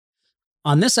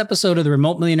On this episode of the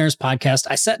Remote Millionaires podcast,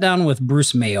 I sat down with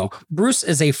Bruce Mayo. Bruce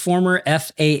is a former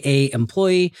FAA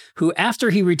employee who,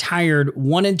 after he retired,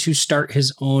 wanted to start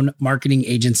his own marketing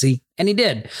agency, and he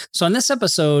did. So on this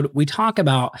episode, we talk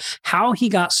about how he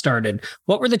got started,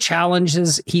 what were the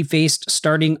challenges he faced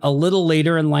starting a little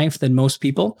later in life than most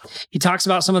people. He talks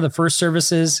about some of the first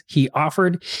services he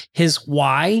offered, his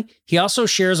why. He also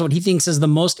shares what he thinks is the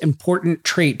most important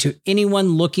trait to anyone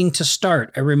looking to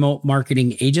start a remote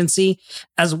marketing agency,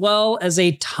 as well as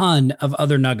a ton of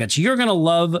other nuggets. You're going to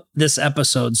love this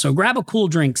episode. So grab a cool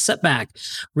drink, sit back,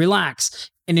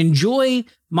 relax, and enjoy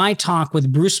my talk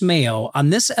with Bruce Mayo on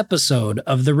this episode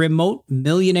of the Remote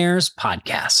Millionaires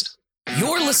Podcast.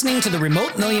 You're listening to the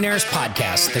Remote Millionaires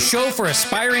Podcast, the show for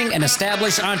aspiring and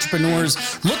established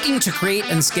entrepreneurs looking to create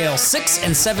and scale 6-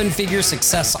 and 7-figure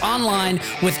success online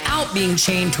without being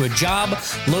chained to a job,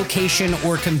 location,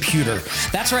 or computer.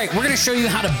 That's right. We're going to show you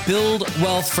how to build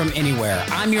wealth from anywhere.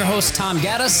 I'm your host, Tom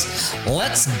Gaddis.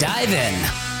 Let's dive in.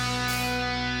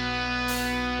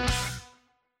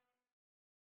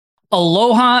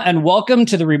 Aloha and welcome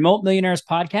to the Remote Millionaires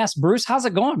Podcast. Bruce, how's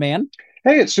it going, man?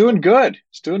 Hey, it's doing good.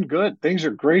 It's doing good. Things are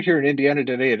great here in Indiana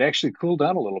today. It actually cooled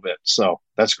down a little bit, so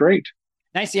that's great.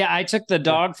 Nice. Yeah, I took the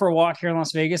dog for a walk here in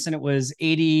Las Vegas, and it was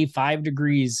 85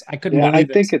 degrees. I couldn't believe it.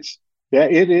 I think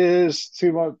it is.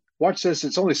 See, watch this.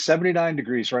 It's only 79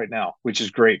 degrees right now, which is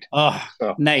great. Oh,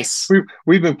 so nice.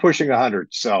 We've been pushing 100,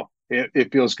 so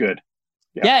it feels good.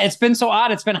 Yeah, it's been so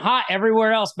odd. It's been hot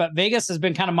everywhere else, but Vegas has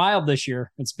been kind of mild this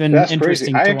year. It's been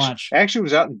interesting to watch. I actually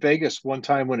was out in Vegas one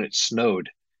time when it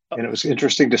snowed. And it was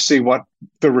interesting to see what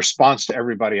the response to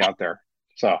everybody out there.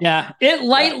 So yeah, it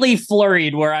lightly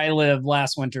flurried where I live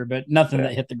last winter, but nothing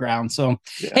that hit the ground. So,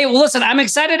 hey, well, listen, I'm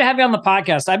excited to have you on the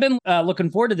podcast. I've been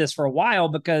looking forward to this for a while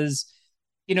because,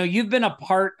 you know, you've been a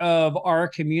part of our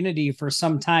community for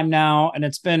some time now, and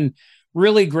it's been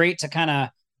really great to kind of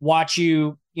watch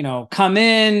you, you know, come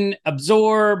in,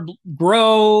 absorb,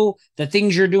 grow, the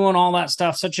things you're doing, all that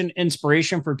stuff. Such an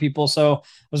inspiration for people. So I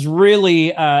was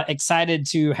really excited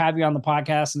to have you on the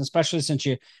podcast, and especially since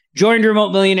you joined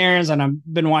Remote Millionaires and I've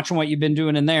been watching what you've been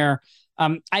doing in there.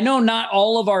 I know not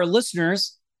all of our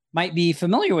listeners might be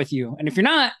familiar with you. And if you're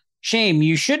not, shame,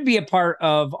 you should be a part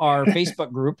of our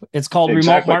Facebook group. It's called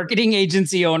Remote Marketing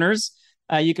Agency Owners.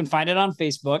 You can find it on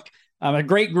Facebook. A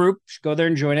great group. Go there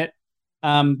and join it.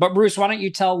 But Bruce, why don't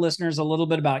you tell listeners a little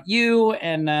bit about you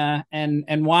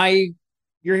and why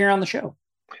you're here on the show?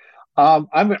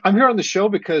 I'm here on the show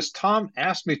because Tom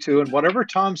asked me to, and whatever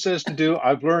Tom says to do,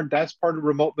 I've learned that's part of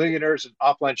Remote Millionaires and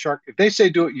Offline Shark. If they say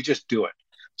do it, you just do it.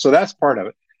 So that's part of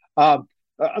it.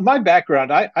 My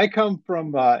background, I come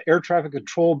from air traffic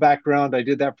control background. I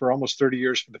did that for almost 30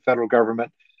 years for the federal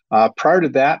government. Prior to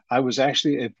that, I was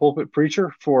actually a pulpit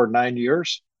preacher for 9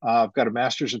 years. I've got a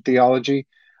master's in theology.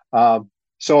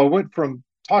 So I went from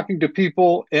talking to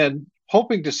people and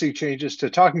hoping to see changes to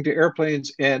talking to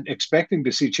airplanes and expecting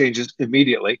to see changes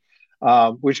immediately,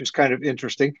 which was kind of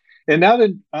interesting. And now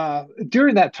that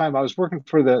during that time, I was working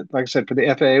for like I said, for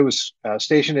the FAA, was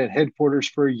stationed at headquarters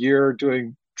for a year,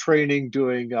 doing training,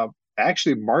 doing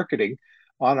actually marketing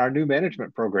on our new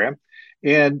management program.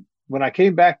 And when I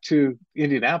came back to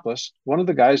Indianapolis, one of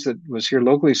the guys that was here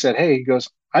locally said, hey, he goes,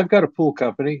 I've got a pool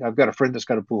company. I've got a friend that's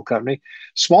got a pool company.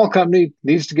 Small company,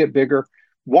 needs to get bigger.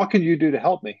 What can you do to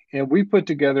help me? And we put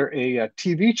together a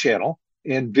TV channel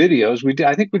and videos.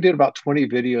 I think we did about 20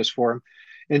 videos for him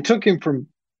and took him from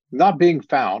not being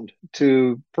found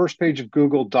to first page of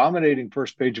Google, dominating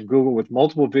first page of Google with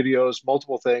multiple videos,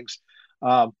 multiple things.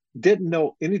 Didn't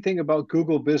know anything about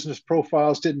Google business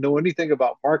profiles, didn't know anything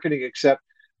about marketing except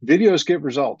videos get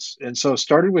results. And so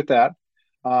started with that.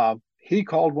 He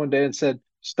called one day and said,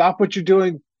 stop what you're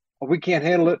doing. We can't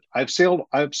handle it. I've sold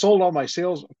all my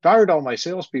sales, fired all my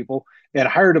salespeople, and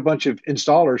hired a bunch of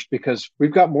installers because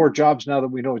we've got more jobs now that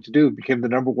we know what to do. Became the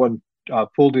number one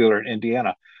pool dealer in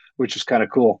Indiana, which is kind of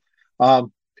cool.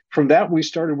 From that, we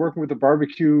started working with a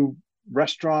barbecue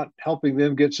restaurant, helping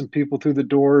them get some people through the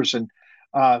doors. And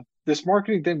this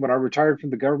marketing thing, when I retired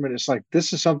from the government, it's like,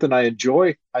 this is something I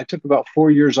enjoy. I took about 4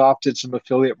 years off, did some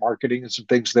affiliate marketing and some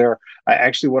things there. I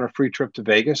actually won a free trip to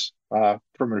Vegas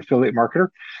from an affiliate marketer.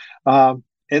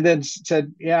 And then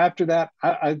said, yeah, after that,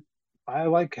 I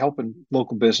like helping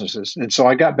local businesses. And so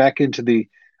I got back into the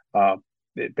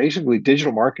basically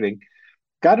digital marketing,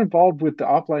 got involved with the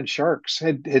Offline Sharks,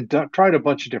 had tried a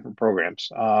bunch of different programs.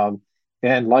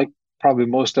 And like probably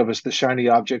most of us, the shiny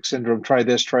object syndrome, try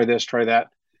this, try that.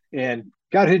 And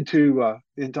got into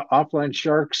Offline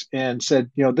Sharks and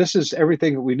said, you know, this is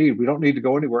everything that we need. We don't need to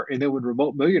go anywhere. And then when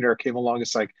Remote Millionaire came along,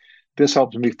 it's like, this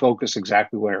helps me focus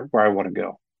exactly where I want to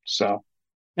go. So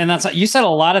And that's, you said a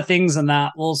lot of things in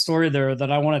that little story there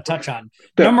that I want to touch on.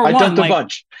 There, Number I one, dumped a like,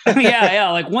 bunch. yeah.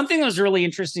 Like one thing that was really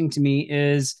interesting to me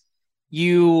is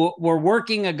you were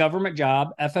working a government job,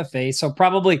 FFA. So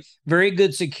probably very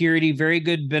good security, very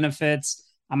good benefits.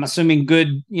 I'm assuming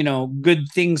good, good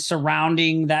things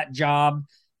surrounding that job.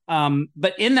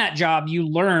 But in that job, you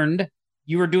learned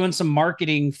you were doing some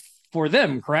marketing for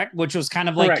them, correct? Which was kind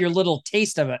of like your Correct. little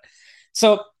taste of it.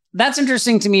 So that's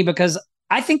interesting to me because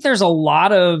I think there's a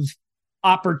lot of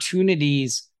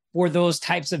opportunities for those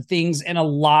types of things in a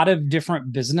lot of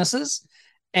different businesses.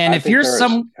 And I if think you're there is.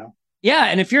 some, Yeah. yeah,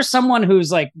 and if you're someone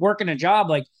who's like working a job,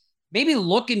 like maybe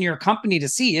look in your company to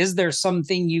see, is there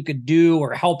something you could do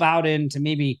or help out in to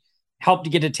maybe help to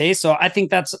get a taste? So I think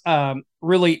that's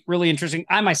really, really interesting.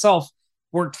 I myself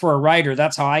worked for a writer.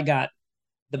 That's how I got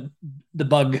the the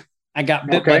bug. I got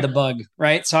bit by Okay. the bug,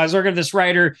 right? So I was working with this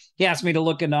writer. He asked me to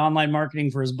look into online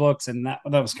marketing for his books, and that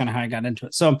was kind of how I got into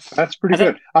it. So That's pretty I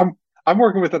thought, good. I'm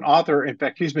working with an author. In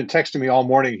fact, he's been texting me all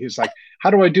morning. He's like, "How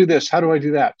do I do this? How do I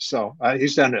do that?" So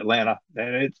he's down in Atlanta,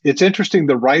 and it's interesting.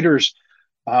 The writers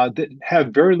that have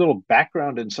very little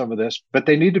background in some of this, but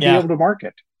they need to be yeah, able to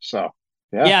market. So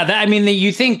yeah, yeah. I mean,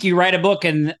 you think you write a book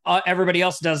and everybody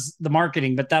else does the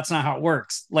marketing, but that's not how it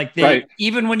works. Like right,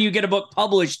 even when you get a book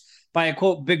published by a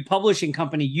quote big publishing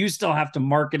company, you still have to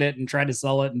market it and try to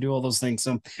sell it and do all those things.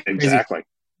 So crazy. exactly.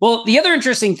 Well, the other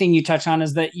interesting thing you touch on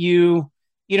is that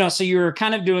so you were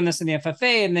kind of doing this in the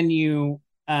FFA, and then you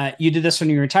did this when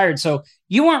you retired. So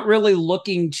you weren't really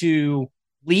looking to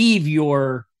leave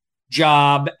your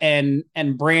job and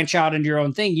branch out into your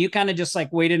own thing. You kind of just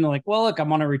like waited and like, well, look, I'm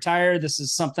going to retire. This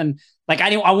is something like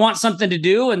I want something to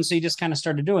do, and so you just kind of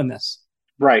started doing this.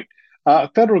 Right.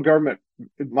 Federal government,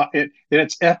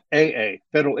 it's FAA,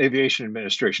 Federal Aviation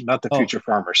Administration, not the Oh, Future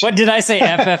Farmers. what did I say?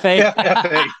 FFA.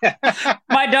 FAA.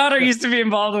 My daughter used to be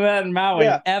involved in that in Maui.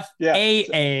 Yeah, yeah.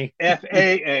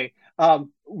 FAA. FAA.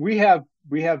 We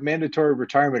have mandatory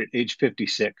retirement at age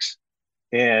 56,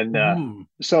 and Mm.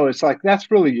 so it's like that's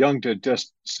really young to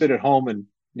just sit at home and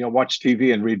watch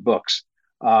TV and read books.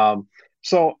 Um,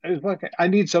 so it's like I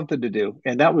need something to do,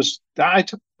 and that was I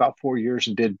took about 4 years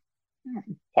and did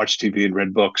watch TV and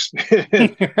read books,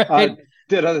 uh, Right.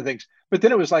 did other things. But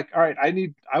then it was like, all right,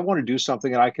 I want to do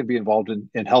something, and I can be involved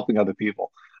in helping other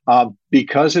people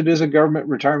because it is a government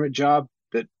retirement job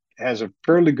that has a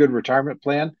fairly good retirement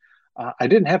plan. I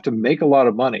didn't have to make a lot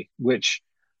of money, which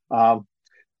um,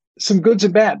 some goods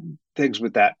and bad things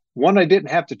with that. One, I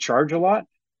didn't have to charge a lot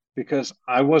because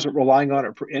I wasn't relying on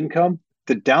it for income.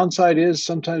 The downside is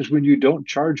sometimes when you don't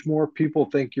charge more, people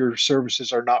think your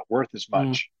services are not worth as Mm.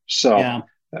 much. So Yeah.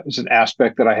 that was an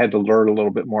aspect that I had to learn a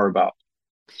little bit more about.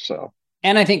 So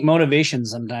And I think motivation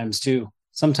sometimes too.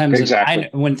 Sometimes exactly.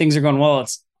 when things are going well,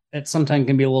 it sometimes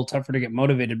can be a little tougher to get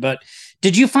motivated. But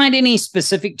did you find any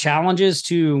specific challenges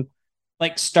to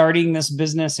like starting this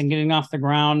business and getting off the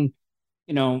ground?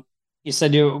 You know, you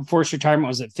said your forced retirement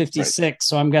was at Right. 56.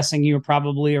 So I'm guessing you were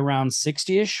probably around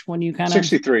 60-ish when you kind of,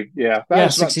 63. Yeah. That yeah,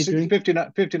 was about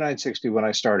 63. 59, 60 when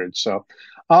I started. So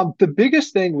the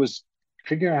biggest thing was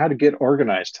figuring out how to get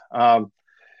organized.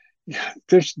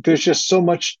 There's just so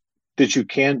much that you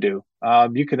can do.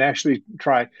 You can actually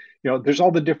try, there's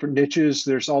all the different niches,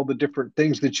 there's all the different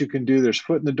things that you can do, there's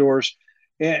foot in the doors,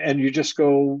 and you just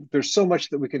go, there's so much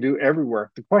that we can do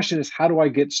everywhere. The question is, how do I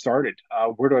get started?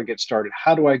 Where do I get started?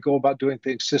 How do I go about doing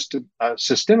things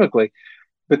systemically?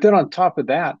 But then on top of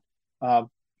that, um,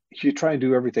 you try and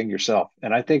do everything yourself.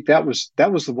 And I think that was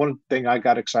the one thing I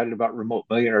got excited about Remote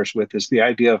Millionaires with is the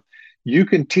idea of you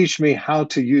can teach me how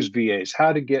to use VAs,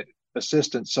 how to get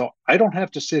assistance. So I don't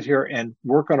have to sit here and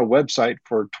work on a website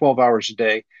for 12 hours a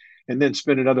day and then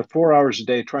spend another 4 hours a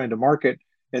day trying to market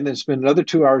and then spend another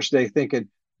 2 hours a day thinking,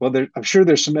 well, I'm sure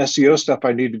there's some SEO stuff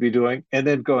I need to be doing. And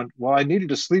then going, well, I needed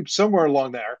to sleep somewhere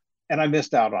along there and I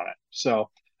missed out on it. So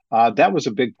that was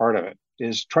a big part of it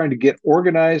is trying to get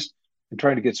organized and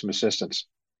trying to get some assistance.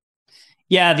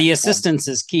 Yeah, the assistance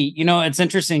is key. It's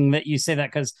interesting that you say that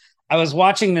because I was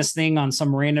watching this thing on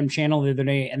some random channel the other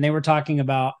day and they were talking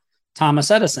about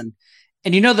Thomas Edison.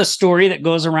 And the story that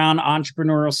goes around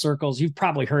entrepreneurial circles, you've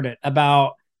probably heard it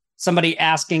about somebody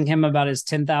asking him about his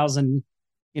 10,000,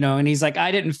 and he's like,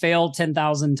 I didn't fail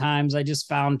 10,000 times. I just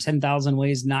found 10,000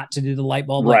 ways not to do the light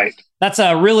bulb. Right. Like, that's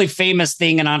a really famous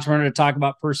thing in entrepreneur to talk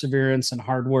about perseverance and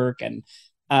hard work. And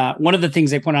one of the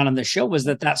things they put out on the show was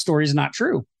that story is not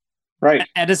true. Right.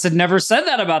 Edison never said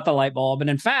that about the light bulb. And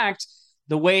in fact,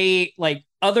 the way like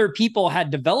other people had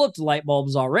developed light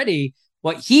bulbs already,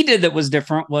 what he did that was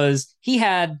different was he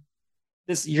had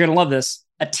this, you're going to love this,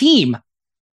 a team.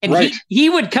 And right. he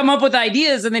would come up with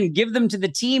ideas and then give them to the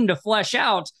team to flesh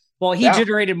out. Well, he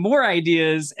generated more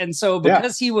ideas. And so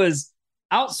because he was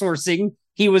outsourcing,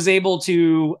 he was able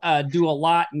to do a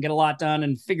lot and get a lot done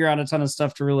and figure out a ton of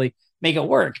stuff to really make it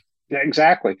work. Yeah,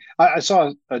 exactly. I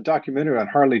saw a documentary on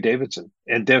Harley Davidson,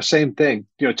 and the same thing.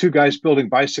 Two guys building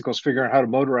bicycles, figuring out how to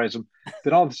motorize them.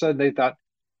 Then all of a sudden, they thought,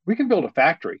 we can build a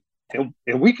factory, and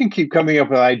we can keep coming up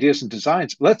with ideas and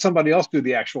designs. Let somebody else do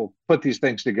the actual put these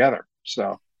things together.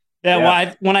 So,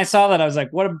 well, when I saw that, I was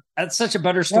like, that's such a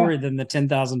better story than the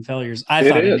 10,000 failures. I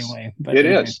thought anyway. But it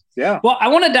is. Yeah. Well, I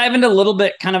want to dive into a little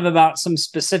bit kind of about some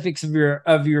specifics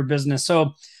of your business.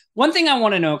 So one thing I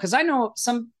want to know, because I know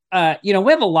some, we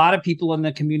have a lot of people in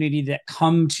the community that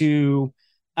come to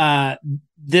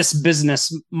this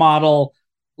business model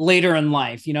later in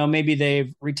life. Maybe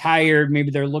they've retired, maybe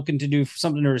they're looking to do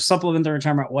something to supplement their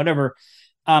retirement, whatever.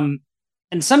 And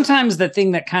sometimes the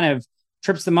thing that kind of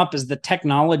trips them up is the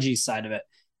technology side of it.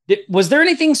 Was there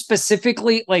anything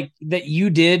specifically like that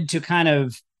you did to kind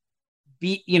of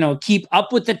keep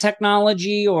up with the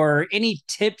technology, or any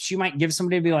tips you might give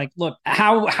somebody to be like, look,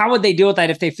 how would they deal with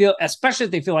that especially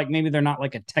if they feel like maybe they're not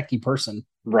like a techie person?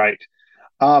 Right.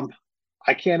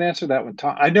 I can't answer that one,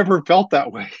 Tom. I never felt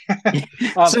that way.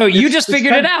 So you just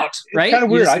figured it out, right? It's kind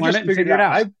of weird. I just figured it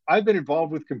out. I've been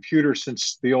involved with computers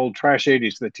since the old trash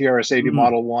 80s, the TRS-80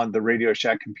 Model 1, the Radio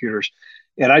Shack computers.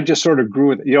 And I just sort of grew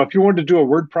with it. If you wanted to do a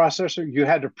word processor, you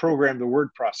had to program the word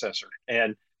processor.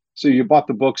 And so you bought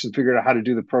the books and figured out how to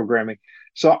do the programming.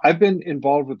 So I've been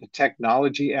involved with the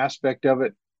technology aspect of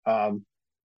it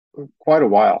quite a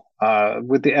while.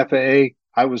 With the FAA,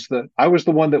 I was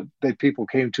the one that people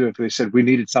came to if they said we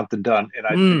needed something done, and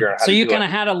I'd figure out how to do it. So you kind of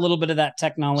had a little bit of that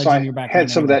technology in your background. I had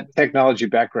some of that technology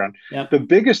background. Yep. The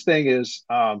biggest thing is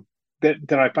that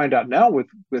I find out now with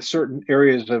certain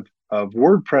areas of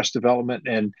WordPress development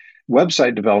and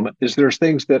website development is there's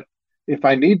things that if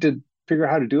I need to figure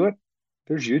out how to do it,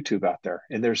 there's YouTube out there,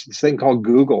 and there's this thing called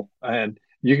Google, and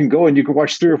you can go and you can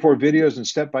watch 3 or 4 videos and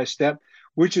step by step,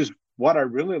 which is what I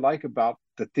really like about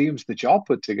the themes that y'all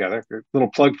put together. A little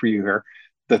plug for you here.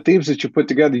 The themes that you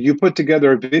put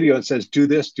together a video that says, do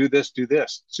this, do this, do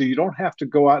this. So you don't have to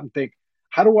go out and think,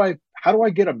 how do I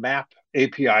get a map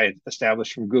API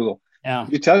established from Google? Yeah.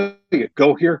 You tell you,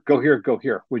 go here, go here, go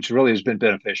here, which really has been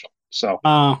beneficial. So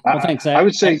thanks. I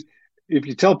would say if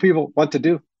you tell people what to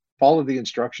do, follow the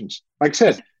instructions. Like I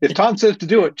said, if Tom says to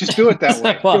do it, just do it that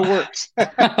way. It works.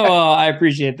 Well, I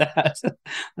appreciate that.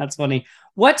 That's funny.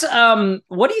 What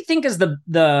do you think is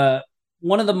the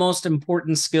one of the most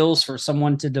important skills for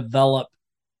someone to develop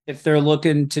if they're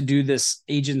looking to do this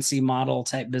agency model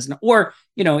type business, or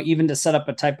even to set up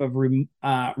a type of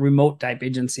remote type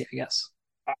agency, I guess?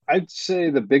 I'd say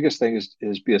the biggest thing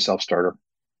is be a self-starter.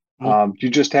 You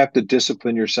just have to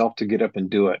discipline yourself to get up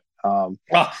and do it.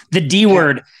 The D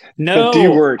word. No, the D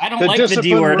word. I don't like the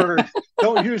D word.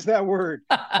 Don't use that word.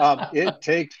 It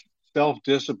takes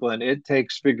self-discipline. It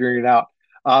takes figuring it out.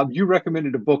 You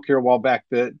recommended a book here a while back.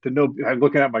 I'm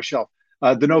looking at my shelf.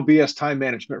 The No BS Time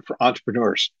Management for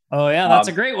Entrepreneurs. Oh yeah, that's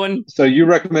a great one. So you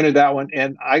recommended that one,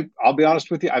 and I'll be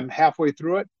honest with you, I'm halfway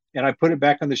through it, and I put it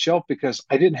back on the shelf because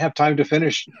I didn't have time to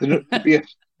finish the BS.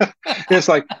 It's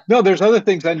like, no, there's other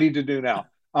things I need to do now.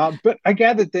 But I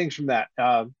gathered things from that.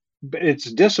 But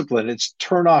it's discipline. It's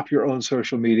turn off your own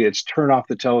social media. It's turn off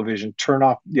the television. Turn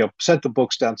off, set the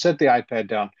books down. Set the iPad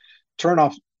down. Turn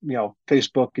off,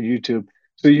 Facebook and YouTube,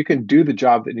 so you can do the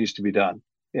job that needs to be done.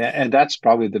 And that's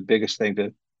probably the biggest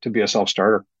thing to be a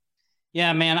self-starter.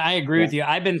 Yeah, man, I agree with you.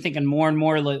 I've been thinking more and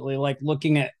more lately, like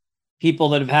looking at people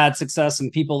that have had success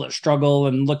and people that struggle,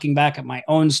 and looking back at my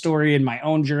own story and my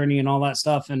own journey and all that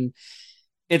stuff. And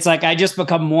it's like I just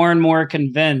become more and more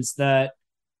convinced that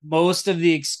most of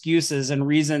the excuses and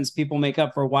reasons people make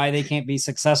up for why they can't be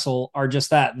successful are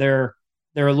just that. They're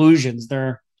illusions.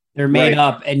 They're made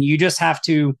up. And you just have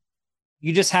to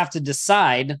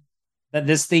decide that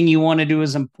this thing you want to do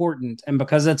is important. And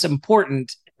because it's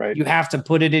important, you have to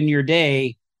put it in your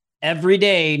day every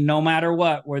day, no matter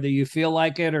what, whether you feel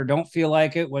like it or don't feel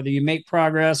like it, whether you make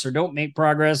progress or don't make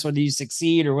progress, whether you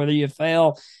succeed or whether you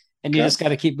fail. And you just got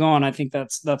to keep going. I think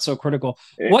that's so critical.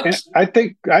 I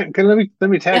think let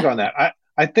me tag on that.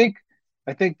 I think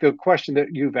the question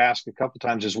that you've asked a couple of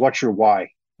times is, what's your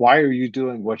why? Why are you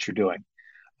doing what you're doing?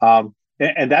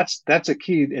 And that's a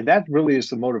key. And that really is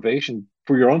the motivation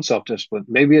for your own self-discipline.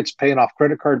 Maybe it's paying off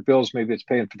credit card bills. Maybe it's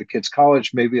paying for the kids'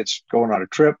 college. Maybe it's going on a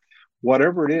trip.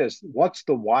 Whatever it is, what's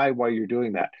the why you're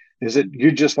doing that? Is it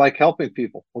you just like helping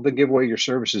people? Well, then give away your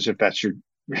services if that's your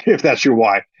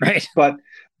why. Right.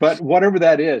 But whatever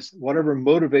that is, whatever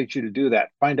motivates you to do that,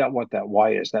 find out what that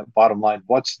why is, that bottom line.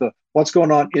 What's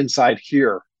going on inside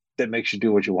here that makes you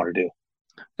do what you want to do?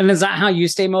 And is that how you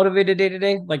stay motivated day to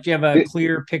day? Like, do you have a It,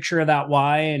 clear picture of that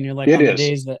why? And you're like, it on the is.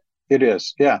 days that, It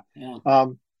is. Yeah. yeah.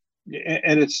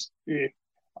 And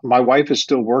my wife is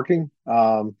still working.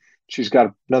 She's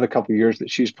got another couple of years that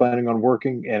she's planning on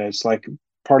working, and it's like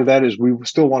part of that is we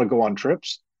still want to go on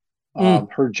trips.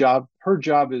 Mm, Her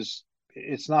job is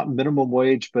it's not minimum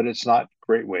wage, but it's not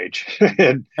great wage,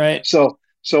 and right. so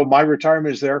my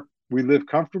retirement is there. We live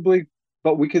comfortably,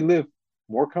 but we can live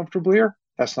more comfortablier.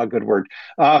 That's not a good word.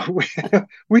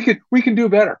 We can do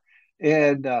better,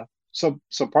 and so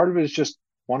part of it is just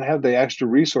want to have the extra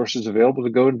resources available to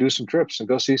go and do some trips and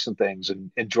go see some things and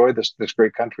enjoy this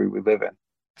great country we live in.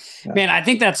 Yeah. Man, I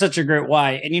think that's such a great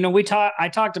why. And I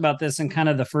talked about this in kind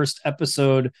of the first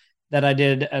episode that I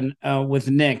did and with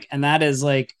Nick, and that is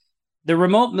like the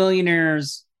remote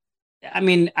millionaires. I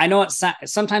mean, I know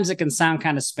sometimes it can sound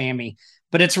kind of spammy,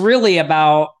 but it's really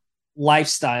about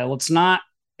lifestyle. It's not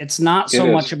It so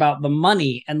much is. about the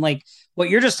money. And like what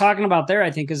you're just talking about there,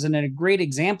 I think is a great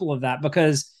example of that,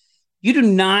 because you do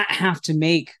not have to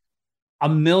make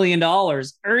 $1 million or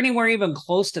anywhere even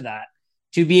close to that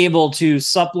to be able to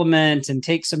supplement and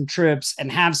take some trips and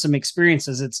have some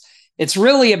experiences. It's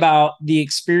really about the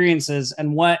experiences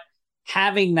and what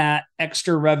having that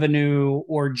extra revenue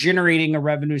or generating a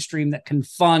revenue stream that can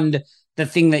fund the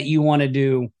thing that you want to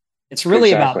do. It's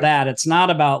really about Exactly. that. It's not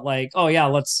about like, oh yeah,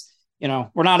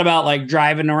 we're not about like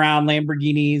driving around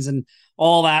Lamborghinis and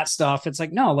all that stuff. It's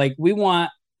like, no, like we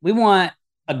want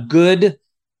a good,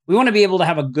 we want to be able to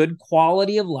have a good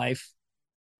quality of life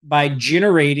by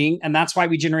generating, and that's why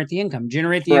we generate the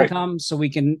Right. income so we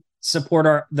can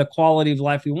support the quality of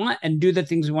life we want and do the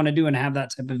things we want to do and have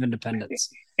that type of independence.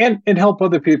 And help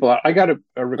other people out. I got a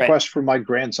Right. request from my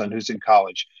grandson who's in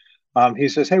college. He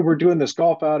says, "Hey, we're doing this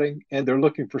golf outing, and they're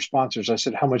looking for sponsors." I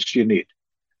said, "How much do you need?"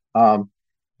 Um,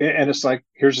 and it's like,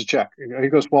 "Here's a check." He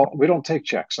goes, "Well, we don't take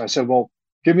checks." I said, "Well,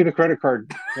 give me the credit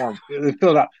card form.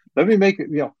 Fill it out. Let me make it.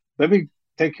 Let me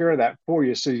take care of that for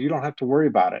you, so you don't have to worry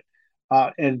about it."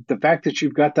 And the fact that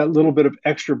you've got that little bit of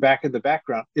extra back in the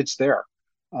background, it's there.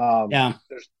 Um, Yeah.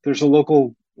 there's a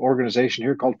local organization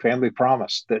here called Family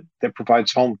Promise that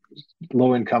provides home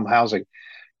low income housing.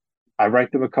 I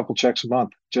write them a couple checks a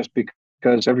month just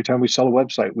because every time we sell a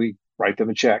website, we write them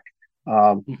a check.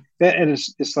 Um, and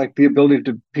it's like the ability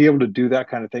to be able to do that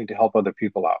kind of thing to help other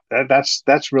people out.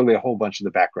 That's really a whole bunch of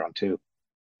the background too.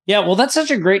 Yeah, well, that's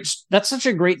such a great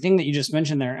thing that you just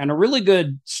mentioned there, and a really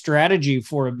good strategy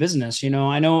for a business. I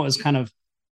know it was kind of,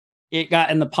 it got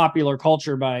in the popular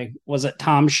culture by, was it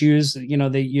Tom's shoes?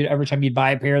 Every time you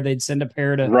buy a pair, they'd send a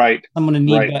pair to Right, someone in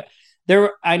need. right.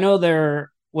 But I know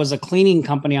there was a cleaning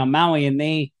company on Maui, and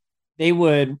they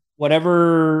would,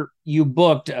 whatever you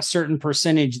booked, a certain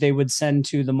percentage they would send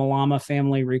to the Malama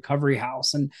Family Recovery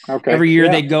House, and Okay, every year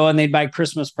yeah, they'd go and they'd buy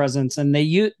Christmas presents, and they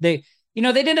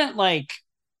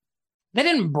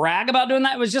didn't brag about doing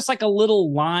that. It was just like a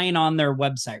little line on their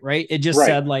website, right? It just right.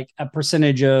 said like a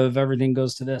percentage of everything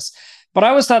goes to this. But I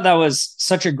always thought that was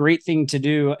such a great thing to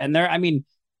do. And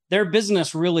their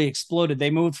business really exploded. They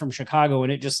moved from Chicago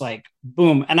and it just like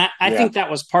boom. And I Yeah, think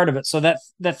that was part of it. So that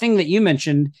the thing that you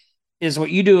mentioned is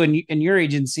what you do in your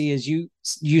agency is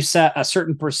you set a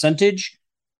certain percentage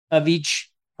of each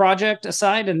project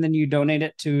aside and then you donate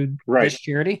it to right. this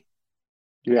charity.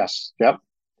 Yes, yep.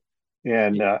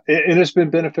 And it's been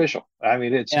beneficial. I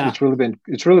mean, it's Yeah. it's really been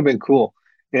it's really been cool.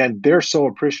 And they're so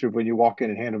appreciative when you walk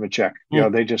in and hand them a check.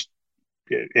 Mm. They just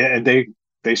and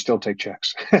they still take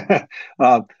checks.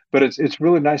 But it's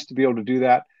really nice to be able to do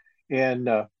that, and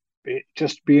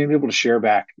just being able to share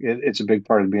back. It's a big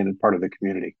part of being a part of the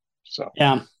community. So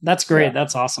Yeah, that's yeah. great.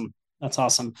 That's awesome. That's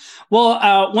awesome.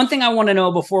 Well, one thing I want to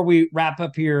know before we wrap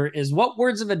up here is what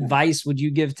words of advice would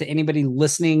you give to anybody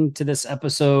listening to this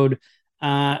episode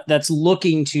that's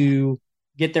looking to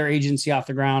get their agency off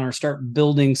the ground or start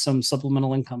building some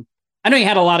supplemental income? I know you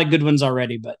had a lot of good ones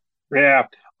already, but Yeah,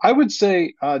 I would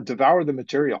say devour the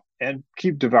material and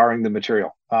keep devouring the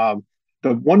material.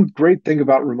 The one great thing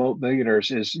about Remote Millionaires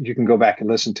is you can go back and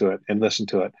listen to it and listen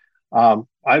to it.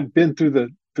 I've been through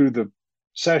the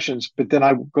sessions, but then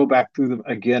I go back through them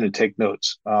again and take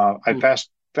notes. I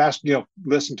fast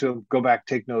listen to them, go back,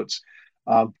 take notes,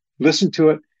 listen to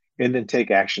it, and then take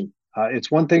action.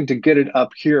 It's one thing to get it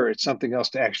up here; it's something else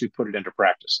to actually put it into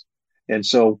practice. And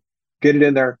so, get it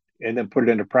in there and then put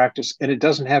it into practice. And it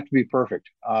doesn't have to be perfect.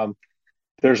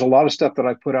 There's a lot of stuff that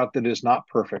I put out that is not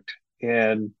perfect.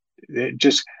 And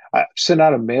I sent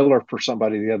out a mailer for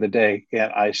somebody the other day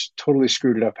and I totally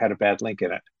screwed it up, had a bad link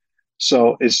in it.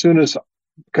 So as soon as,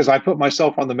 because I put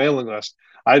myself on the mailing list,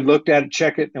 I looked at it,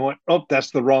 checked it, and went, oh,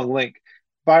 that's the wrong link.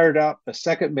 Fired out a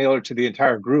second mailer to the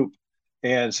entire group.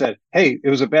 and said, "Hey, it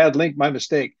was a bad link, my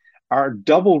mistake."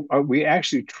 We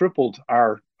actually tripled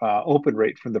our open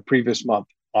rate from the previous month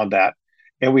on that,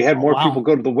 and we had more people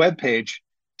go to the web page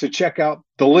to check out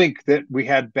the link that we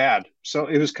had bad. So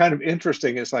it was kind of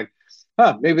interesting. It's like,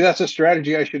 maybe that's a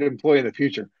strategy I should employ in the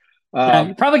future.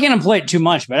 You probably can't employ it too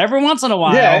much, but every once in a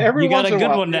while, you got a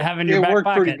good one to have in your back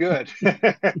pocket. It worked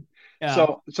pretty good.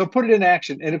 So put it in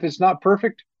action, and if it's not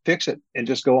perfect, fix it and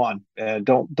just go on. And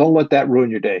don't let that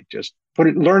ruin your day. Just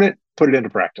learn it, put it into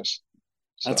practice.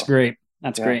 So, that's great.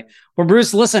 That's great. Well,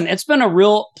 Bruce, listen, it's been a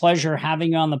real pleasure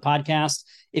having you on the podcast.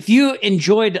 If you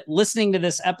enjoyed listening to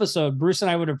this episode, Bruce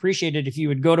and I would appreciate it if you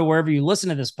would go to wherever you listen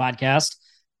to this podcast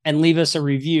and leave us a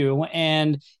review.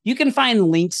 And you can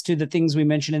find links to the things we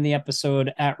mentioned in the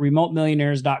episode at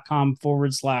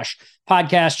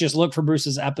remotemillionaires.com/podcast. Just look for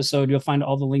Bruce's episode. You'll find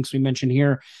all the links we mentioned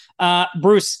here.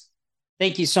 Bruce,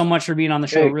 thank you so much for being on the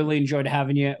show. Really enjoyed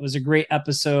having you. It was a great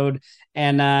episode.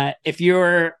 And if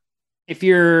you're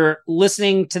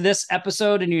listening to this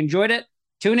episode and you enjoyed it,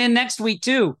 tune in next week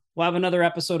too. We'll have another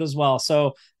episode as well.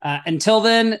 So until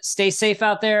then, stay safe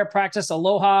out there, practice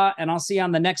aloha, and I'll see you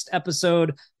on the next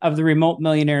episode of the Remote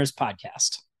Millionaires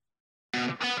podcast.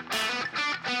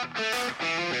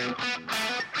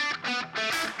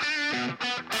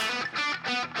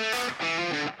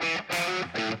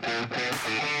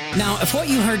 Now, if what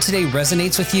you heard today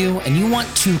resonates with you and you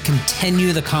want to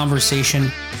continue the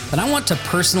conversation, then I want to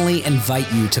personally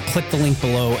invite you to click the link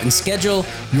below and schedule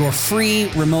your free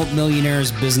Remote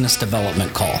Millionaires business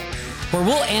development call, where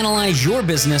we'll analyze your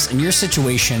business and your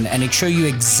situation and show you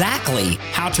exactly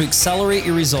how to accelerate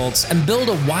your results and build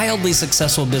a wildly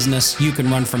successful business you can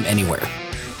run from anywhere.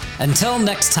 Until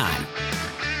next time.